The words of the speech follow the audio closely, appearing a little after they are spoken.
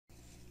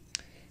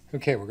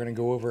Okay, we're going to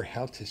go over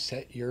how to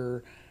set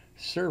your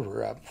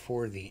server up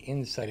for the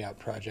Inside Out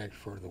project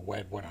for the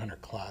Web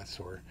 100 class,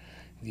 or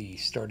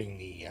starting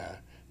the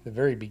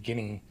very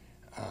beginning,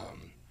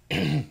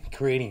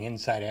 creating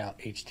Inside Out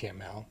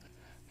HTML.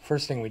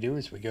 First thing we do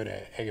is we go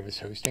to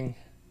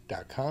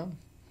agabishosting.com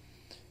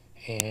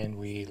and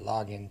we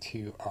log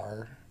into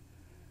our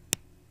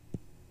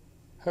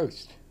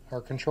host,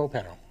 our control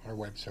panel, our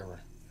web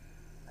server.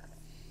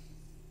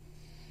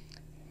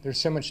 There's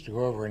so much to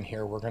go over in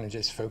here. We're going to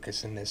just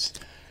focus in this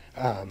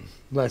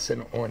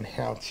lesson on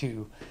how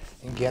to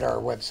get our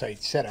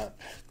website set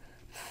up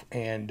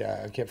and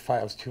get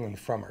files to and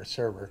from our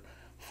server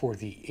for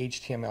the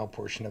HTML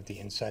portion of the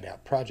Inside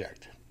Out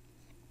project.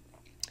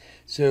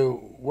 So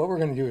what we're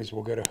going to do is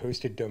we'll go to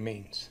hosted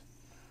domains.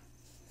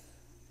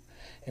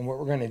 And what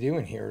we're going to do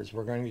in here is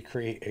we're going to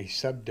create a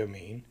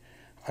subdomain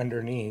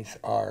underneath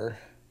our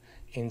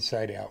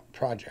Inside Out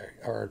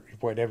project, or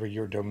whatever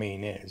your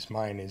domain is.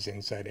 Mine is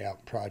Inside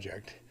Out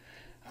project.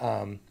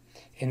 And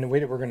the way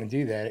that we're going to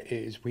do that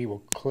is we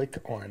will click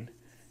on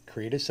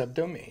create a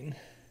subdomain,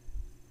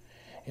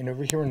 and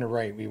over here on the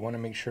right we want to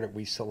make sure that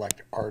we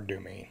select our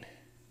domain,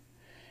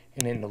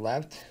 and in the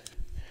left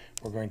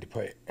we're going to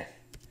put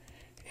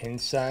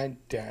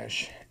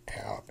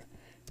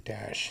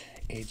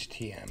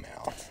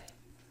inside-out-html.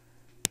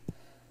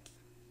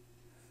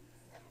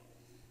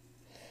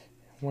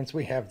 Once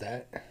we have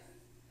that,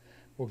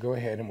 we'll go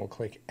ahead and we'll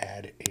click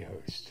add a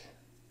host.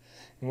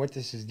 And what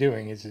this is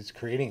doing is it's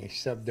creating a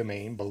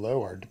subdomain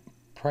below our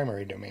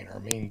primary domain, our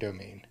main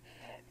domain.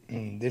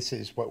 And this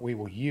is what we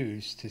will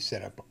use to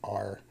set up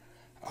our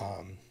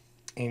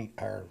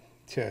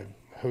to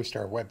host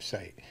our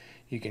website.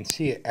 You can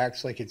see it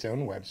acts like its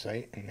own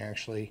website, and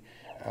actually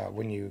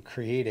when you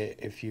create it,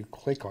 if you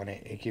click on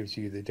it, it gives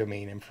you the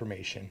domain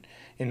information.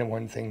 And the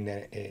one thing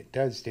that it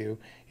does do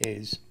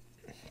is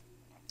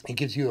it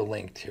gives you a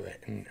link to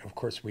it. And of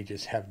course we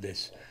just have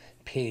this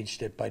page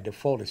that by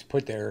default is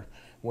put there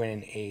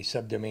when a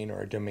subdomain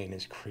or a domain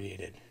is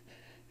created.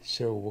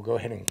 So we'll go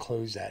ahead and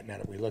close that now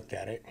that we looked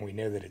at it and we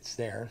know that it's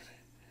there.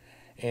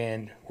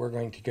 And we're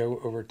going to go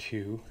over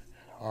to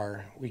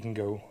we can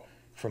go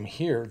from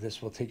here.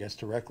 This will take us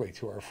directly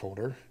to our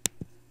folder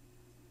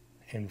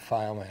in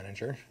File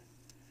Manager.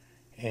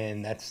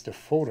 And that's the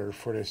folder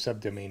for the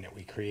subdomain that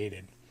we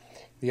created.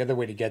 The other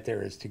way to get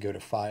there is to go to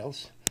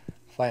Files,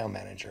 File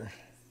Manager.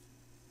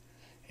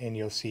 And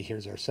you'll see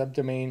here's our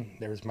subdomain,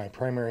 there's my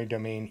primary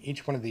domain.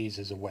 Each one of these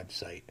is a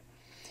website.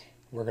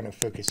 We're going to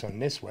focus on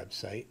this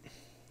website.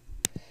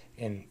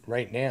 And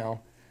right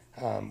now,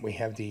 we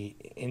have the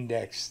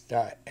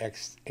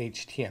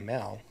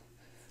index.html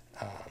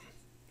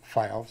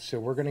file. So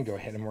we're going to go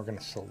ahead and we're going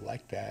to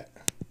select that.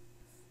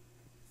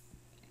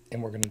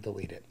 And we're going to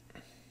delete it.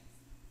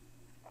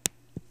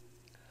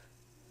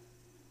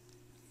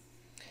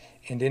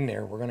 And in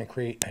there, we're going to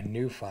create a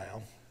new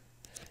file.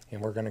 And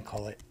we're going to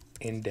call it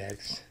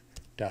index.html.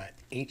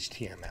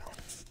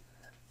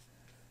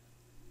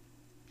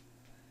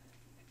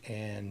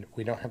 And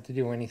we don't have to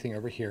do anything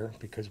over here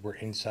because we're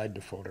inside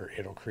the folder.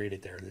 It'll create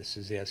it there. This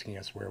is asking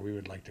us where we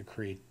would like to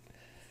create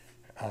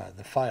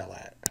the file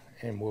at.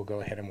 And we'll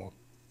go ahead and we'll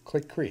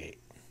click create.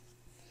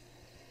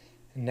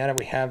 And now that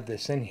we have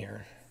this in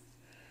here,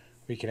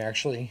 we can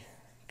actually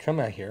come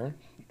out here.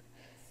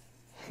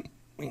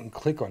 We can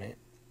click on it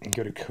and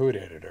go to code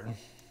editor.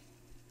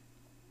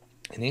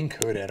 And in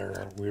code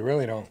editor, we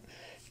really don't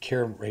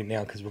care right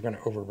now because we're going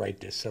to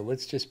overwrite this. So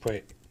let's just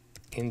put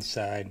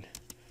inside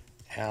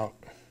out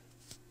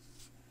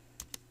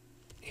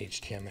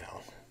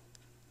HTML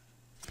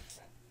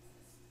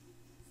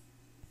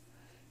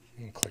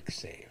and click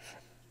save.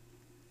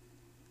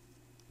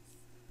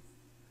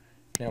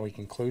 Now we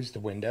can close the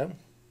window.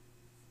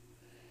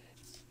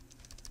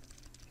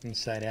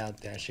 Inside out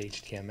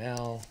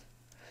 -html,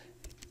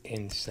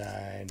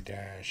 inside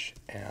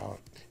 -out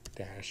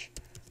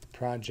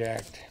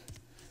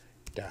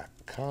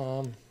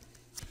project.com,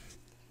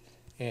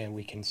 and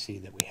we can see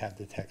that we have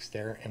the text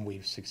there, and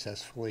we've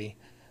successfully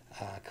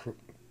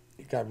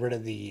got rid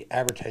of the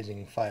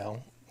advertising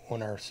file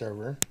on our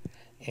server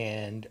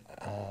and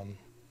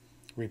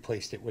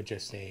replaced it with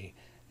just a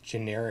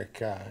generic,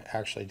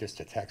 actually just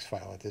a text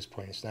file at this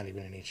point. It's not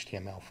even an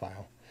HTML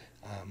file.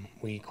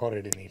 We called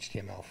it an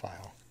HTML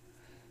file.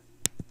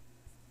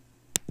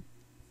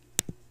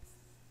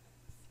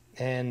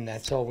 And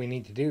that's all we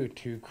need to do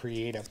to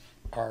create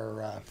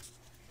our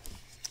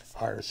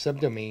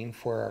subdomain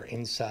for our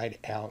inside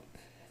out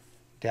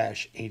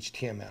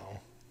 -html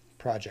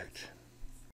project.